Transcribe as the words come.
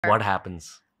What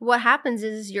happens? What happens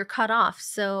is you're cut off.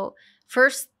 So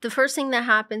the first thing that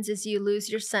happens is you lose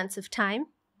your sense of time.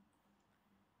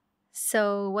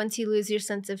 So once you lose your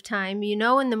sense of time, you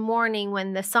know in the morning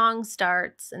when the song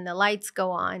starts and the lights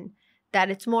go on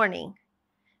that it's morning.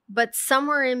 But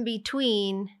somewhere in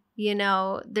between,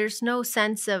 there's no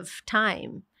sense of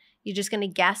time. You're just going to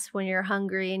guess when you're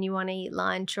hungry and you want to eat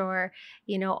lunch or,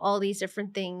 all these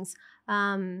different things.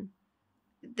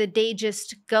 The day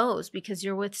just goes because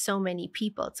you're with so many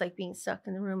people. It's like being stuck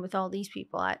in the room with all these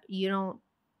people. You don't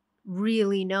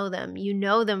really know them. You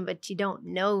know them, but you don't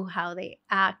know how they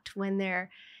act when they're,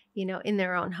 in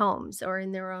their own homes or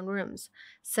in their own rooms.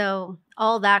 So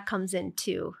all that comes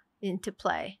into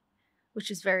play,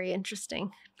 which is very interesting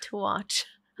to watch,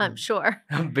 I'm sure.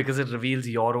 Because it reveals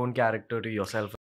your own character to yourself.